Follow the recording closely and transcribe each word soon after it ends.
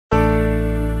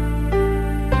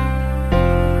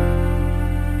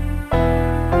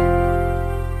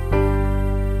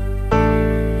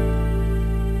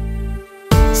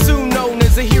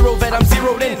that I'm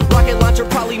zeroed in. Rocket launcher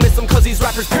probably miss him cause these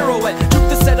rappers pirouette. Juke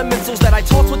the set of missiles that I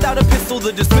toss without a pistol.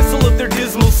 The dismissal of their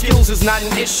dismal skills is not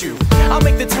an issue. I'll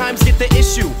make the times get the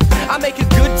issue. I make a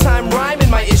good time rhyme in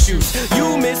my issues.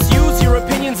 You misuse your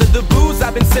opinions of the booze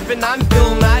I've been sipping. I'm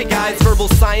Bill Nye, guys, verbal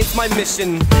science my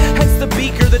mission. Hence the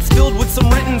beaker that's filled with some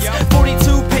writtens.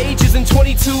 42 pages in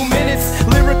 22 minutes.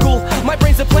 Lyrical, my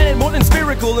brain's a planet more than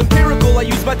spherical. Empirical, I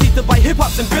use my teeth to bite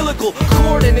hip-hop's umbilical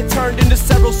cord, and it turned into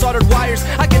several soldered wires.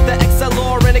 I get the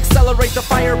XLR and accelerate the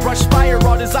fire. Brush fire,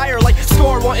 raw desire like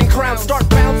score wanting crowns. Start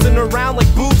bouncing around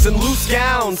like boobs and loose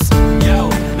gowns. Yo,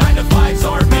 9 to 5s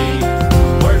aren't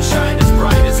me. Words shine as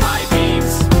bright as high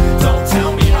beams. Don't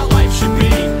tell me how life should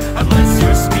be unless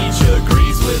your speech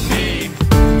agrees with me.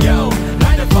 Yo,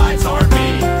 9 to 5s aren't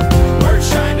me. Words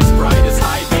shine as bright as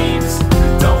high beams.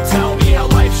 Don't tell me how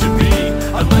life should be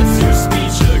unless your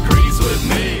speech agrees with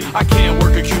me. I can't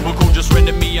work a cubicle, just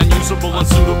render me unusable,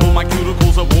 unsuitable. My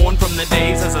cuticles are worn from the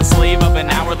days as a slave of an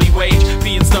hourly wage.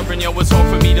 Being stubborn, yo, it's hard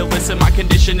for me to listen. My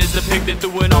condition is depicted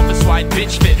through an office-wide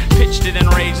bitch fit. Pitched it in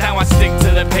rage, now I stick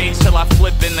to the page till I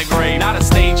flip in the grave. Not a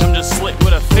stage, I'm just slit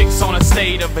with a fix on a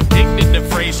state of addicted to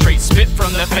phrase. Straight spit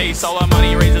from the face. All our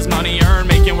money raises money earned,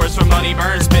 making words from money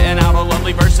burn. Spitting out a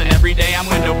lovely verse, and every day I'm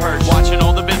window perched, watching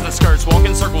all the business skirts, walk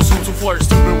in circles, who to flirt.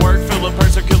 Stupid word, fill a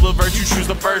purse or kill a verse. You choose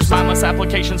the first. Mindless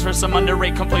applications for some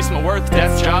underrate complacement worth.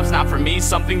 Desk job's not for me,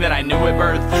 something that I knew at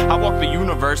birth. I walked the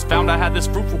universe, found I had this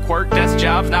fruitful quirk. Desk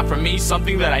job's not for me,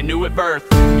 something that I knew at birth.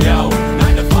 Yo,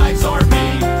 9 to 5s aren't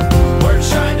me. Words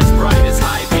shine as bright as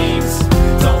high beams.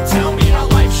 Don't tell me how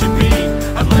life should be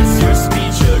unless your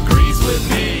speech agrees with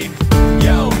me.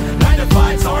 Yo, 9 to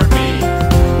 5s aren't me.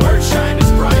 Words shine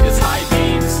as bright as high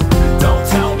beams. Don't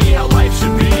tell me how life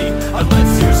should be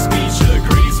unless your speech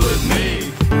agrees with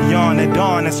me. Yawn at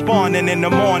dawn and spawning in the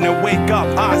morning. Wake up,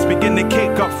 eyes begin to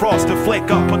cake up, frost to flake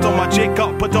up. Put on my jake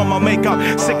up, put on my makeup.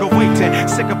 Sick of waiting,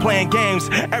 sick of playing games.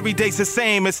 Every day's the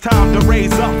same, it's time to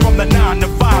raise up from the 9 to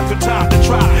 5. To time to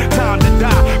try, time to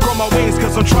die. Grow my wings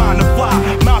cause I'm trying to fly.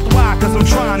 Mouth wide cause I'm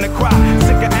trying to cry.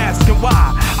 Sick of asking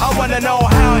why. I wanna know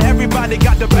how everybody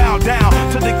got to bow down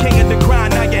to the king of the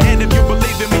grind. Now your head if you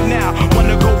believe in me now.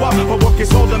 Wanna go up, but work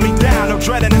is holding me down. I'm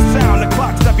dreading the sound, the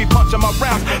clocks that be punching my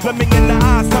rounds. Let me in the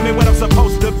eyes, tell me what I'm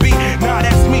supposed to be. Now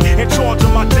that's me in charge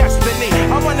of my destiny.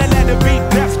 I wanna let it be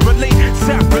desperately,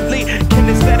 separately,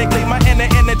 kinesthetically. My inner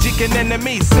energy can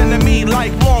enemy, sending me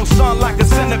lifelong sun like a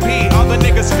centipede. Other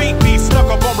niggas' feet be stuck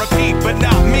up on repeat, but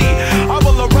not me. I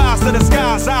will arise to the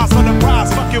skies, eyes on the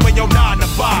prize. Fuck you and your 9 to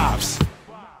 5s.